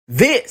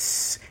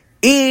This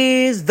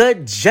is the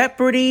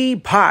Jeopardy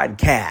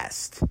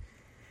podcast.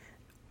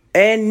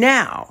 And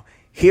now,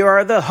 here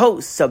are the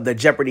hosts of the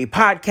Jeopardy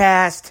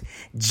podcast,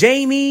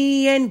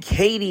 Jamie and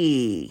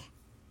Katie.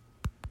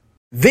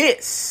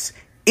 This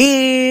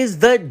is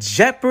the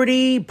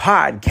Jeopardy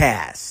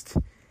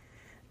podcast.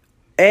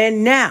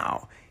 And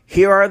now,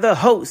 here are the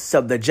hosts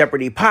of the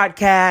Jeopardy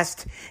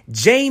podcast,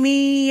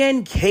 Jamie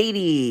and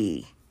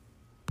Katie.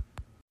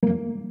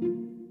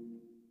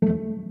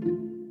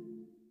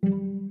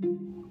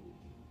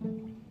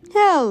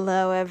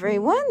 Hello,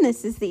 everyone.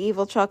 This is the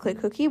Evil Chocolate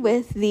Cookie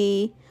with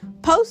the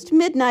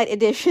post-midnight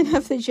edition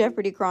of the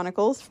Jeopardy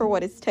Chronicles for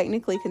what is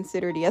technically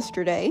considered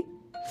yesterday.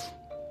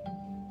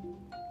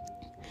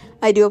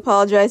 I do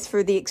apologize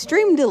for the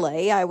extreme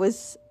delay. I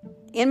was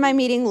in my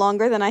meeting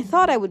longer than I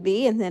thought I would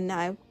be, and then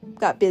I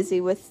got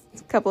busy with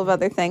a couple of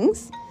other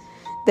things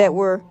that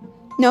were,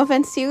 no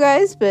offense to you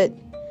guys, but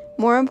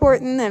more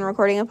important than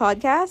recording a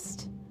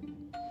podcast.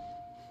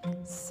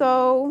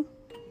 So,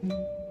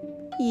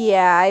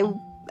 yeah,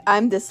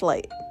 I'm this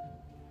late.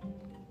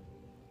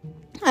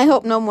 I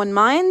hope no one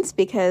minds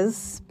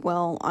because,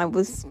 well, I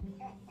was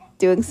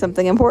doing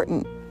something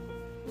important.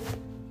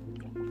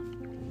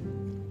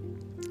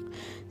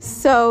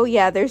 So,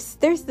 yeah, there's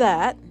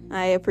that.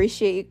 I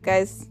appreciate you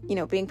guys,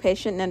 being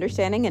patient and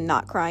understanding and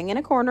not crying in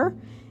a corner.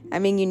 I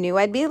mean, you knew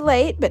I'd be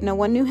late, but no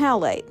one knew how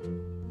late.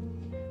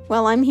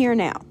 Well, I'm here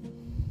now.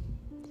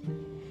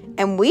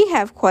 And we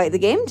have quite the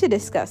game to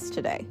discuss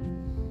today.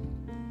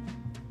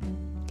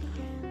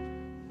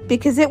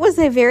 Because it was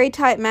a very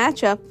tight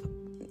matchup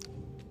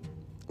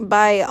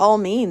by all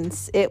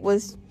means. It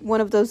was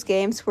one of those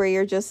games where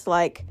you're just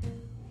like,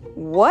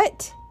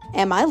 what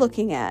am I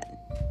looking at?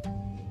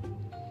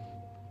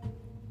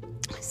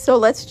 So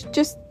let's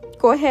just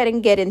go ahead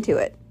and get into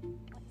it.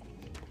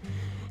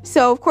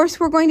 So, of course,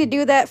 we're going to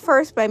do that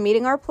first by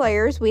meeting our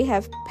players. We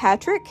have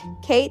Patrick,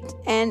 Kate,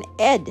 and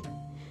Ed.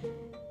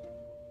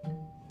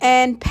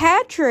 And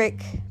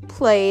Patrick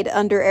played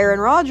under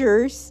Aaron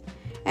Rodgers,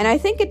 and I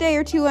think a day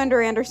or two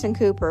under Anderson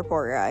Cooper,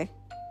 poor guy.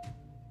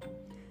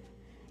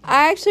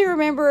 I actually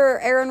remember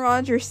Aaron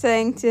Rodgers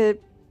saying to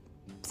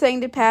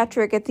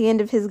Patrick at the end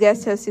of his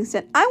guest hosting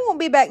stint, I won't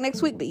be back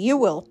next week, but you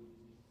will.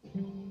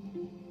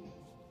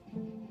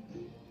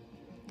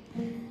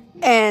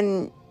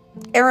 And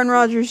Aaron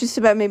Rodgers just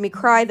about made me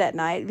cry that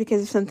night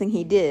because of something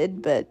he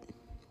did, but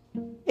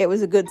it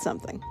was a good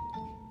something.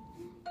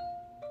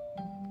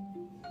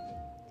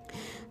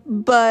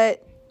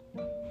 But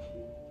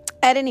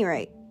at any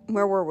rate,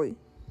 where were we?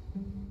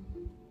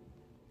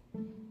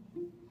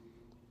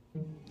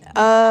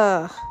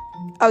 Oh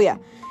yeah.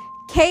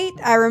 Kate,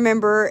 I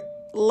remember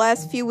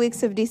last few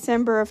weeks of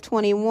December of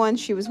 21,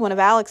 she was one of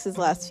Alex's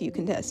last few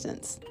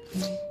contestants.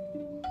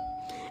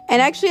 And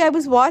actually, I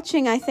was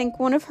watching, I think,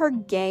 one of her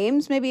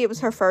games. Maybe it was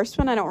her first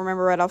one. I don't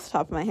remember right off the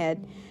top of my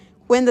head.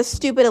 When the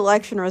stupid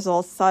election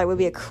results thought it would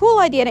be a cool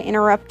idea to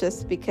interrupt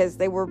us because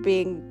they were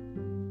being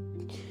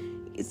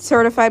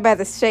certified by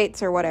the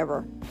states or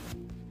whatever.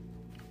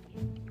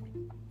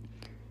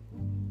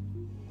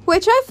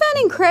 Which I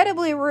found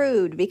incredibly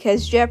rude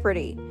because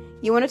Jeopardy.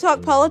 You want to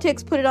talk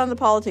politics, put it on the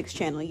politics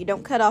channel. You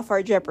don't cut off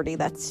our Jeopardy.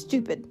 That's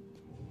stupid.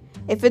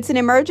 If it's an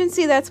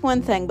emergency, that's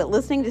one thing, but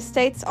listening to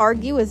states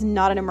argue is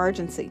not an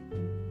emergency.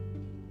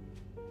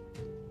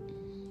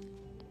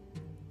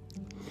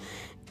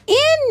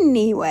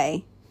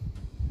 Anyway,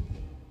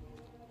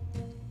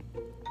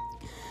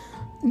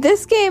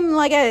 this game,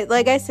 like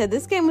I said,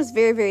 this game was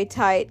very, very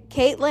tight.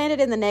 Kate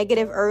landed in the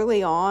negative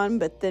early on,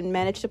 but then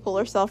managed to pull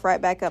herself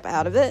right back up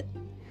out of it.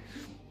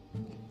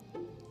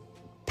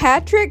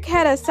 Patrick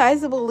had a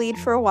sizable lead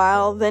for a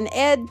while, then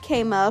Ed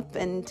came up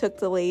and took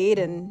the lead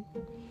and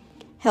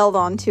held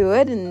on to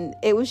it, and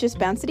it was just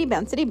bouncity,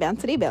 bouncity,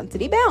 bouncity,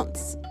 bouncity,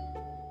 bounce.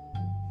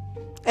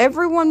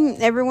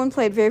 Everyone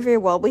played very, very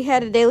well. We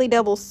had a daily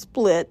double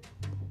split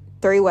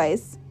 3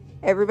 ways.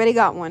 Everybody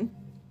got one.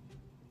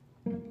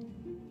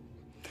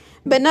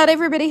 But not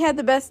everybody had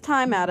the best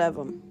time out of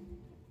them.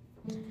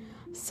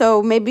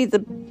 So maybe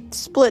the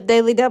split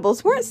daily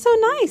doubles weren't so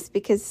nice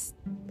because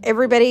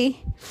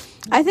everybody,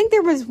 I think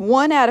there was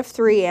 1 out of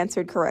 3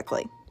 answered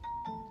correctly.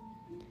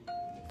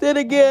 Then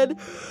again,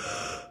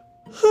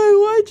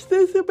 I watched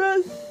this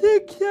about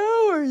 6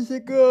 hours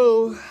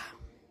ago.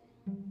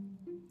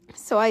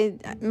 So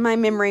my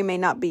memory may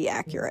not be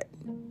accurate.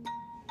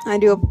 I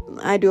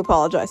do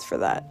apologize for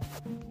that.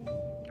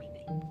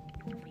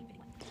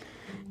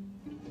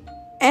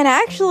 And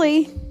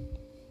actually,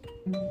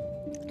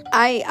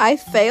 I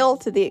fail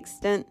to the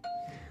extent.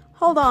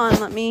 Hold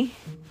on,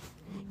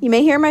 you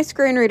may hear my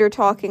screen reader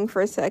talking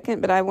for a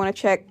second, but I want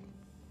to check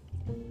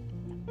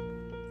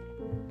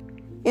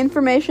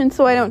information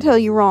so I don't tell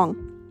you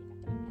wrong.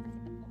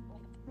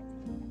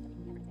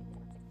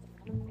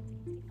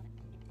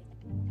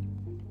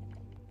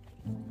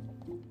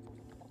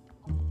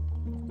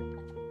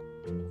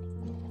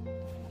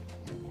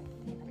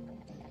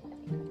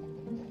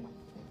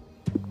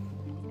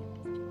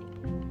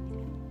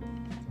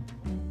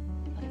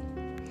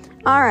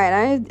 All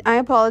right, I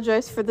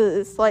apologize for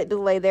the slight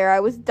delay there. I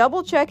was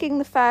double checking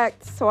the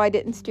facts so I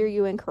didn't steer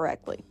you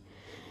incorrectly.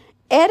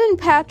 Ed and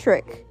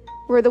Patrick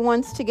were the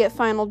ones to get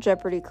Final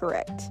Jeopardy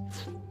correct.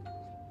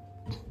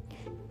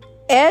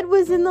 Ed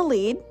was in the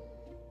lead,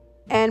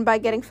 and by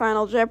getting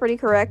Final Jeopardy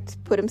correct,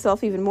 put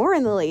himself even more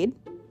in the lead,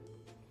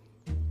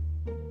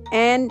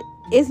 and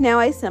is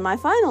now a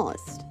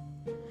semifinalist.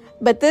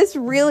 But this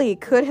really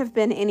could have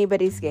been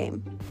anybody's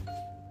game.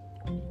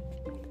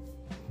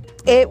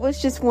 It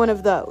was just one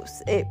of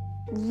those. It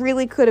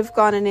really could have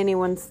gone in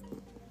anyone's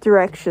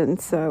direction,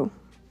 so.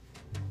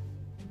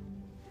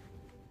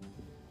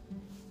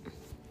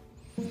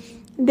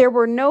 There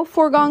were no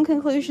foregone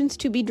conclusions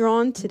to be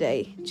drawn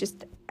today.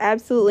 Just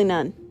absolutely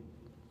none.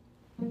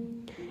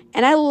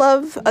 And I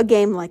love a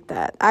game like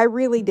that. I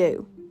really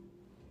do.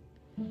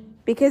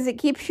 Because it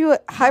keeps you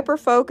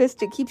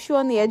hyper-focused. It keeps you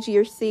on the edge of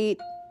your seat.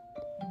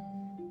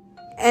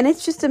 And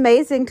it's just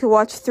amazing to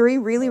watch three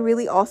really,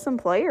 really awesome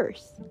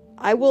players.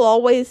 I will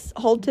always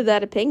hold to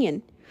that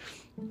opinion.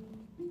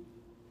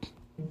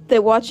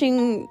 That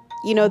watching,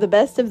 the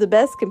best of the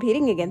best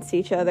competing against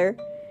each other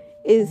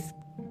is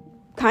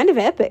kind of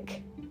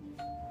epic.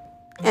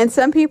 And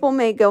some people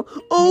may go,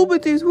 oh,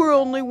 but these were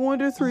only 1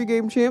 to 3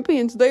 game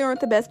champions. They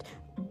aren't the best.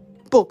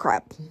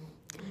 Bullcrap.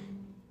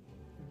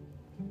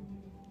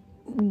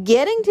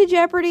 Getting to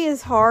Jeopardy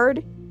is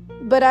hard,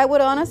 but I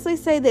would honestly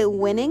say that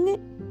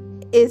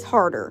winning is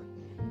harder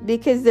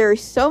because there are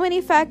so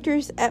many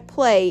factors at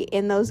play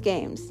in those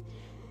games.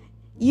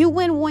 You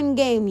win one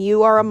game,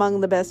 you are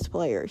among the best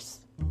players.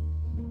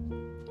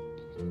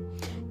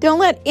 Don't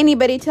let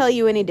anybody tell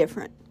you any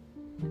different.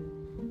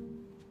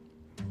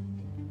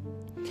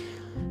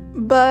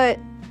 But,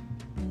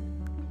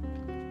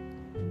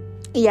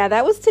 yeah,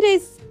 that was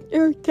today's,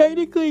 or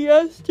technically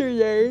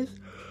yesterday's,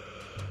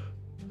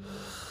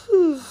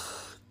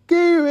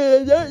 game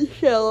in a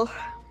nutshell.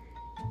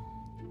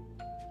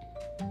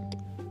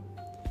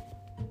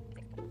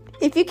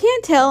 If you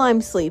can't tell, I'm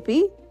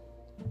sleepy.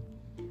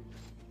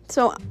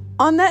 So,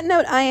 on that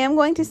note, I am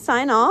going to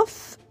sign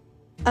off.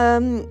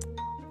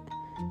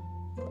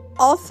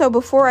 Also,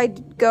 before I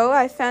go,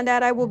 I found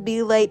out I will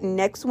be late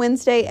next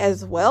Wednesday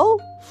as well.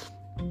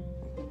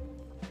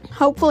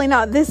 Hopefully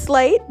not this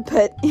late,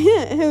 but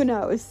who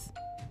knows.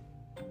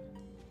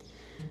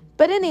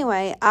 But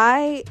anyway,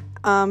 I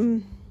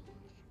am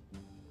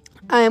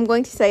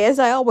going to say, as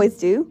I always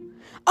do.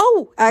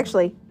 Oh,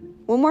 actually,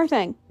 one more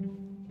thing.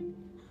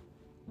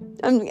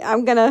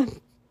 I'm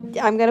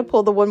gonna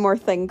pull the one more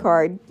thing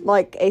card,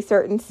 like a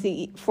certain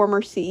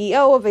former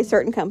CEO of a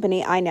certain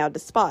company I now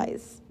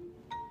despise.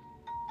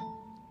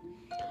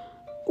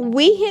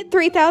 We hit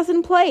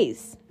 3,000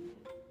 plays.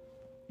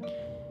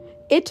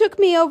 It took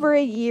me over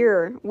a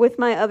year with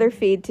my other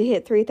feed to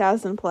hit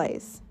 3,000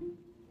 plays.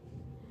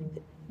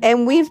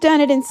 And we've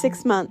done it in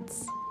 6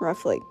 months,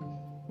 roughly.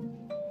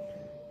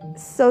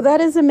 So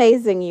that is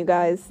amazing, you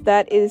guys.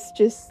 That is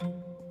just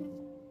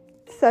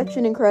such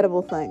an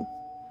incredible thing.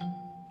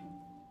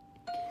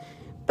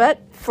 But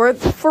for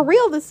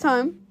real this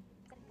time,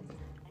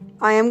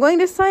 I am going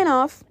to sign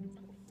off.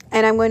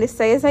 And I'm going to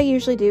say, as I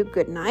usually do,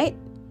 good night.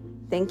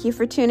 Thank you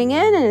for tuning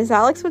in. And as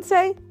Alex would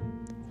say,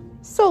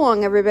 so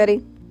long,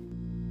 everybody.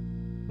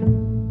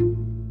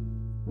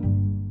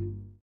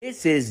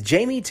 This is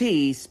Jamie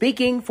T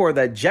speaking for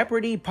the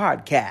Jeopardy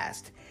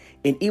podcast,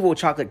 an Evil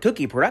Chocolate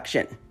Cookie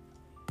production.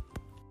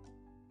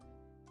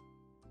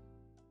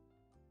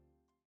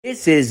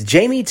 This is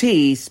Jamie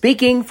T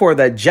speaking for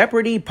the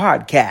Jeopardy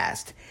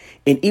podcast,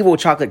 an Evil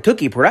Chocolate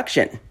Cookie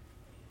production.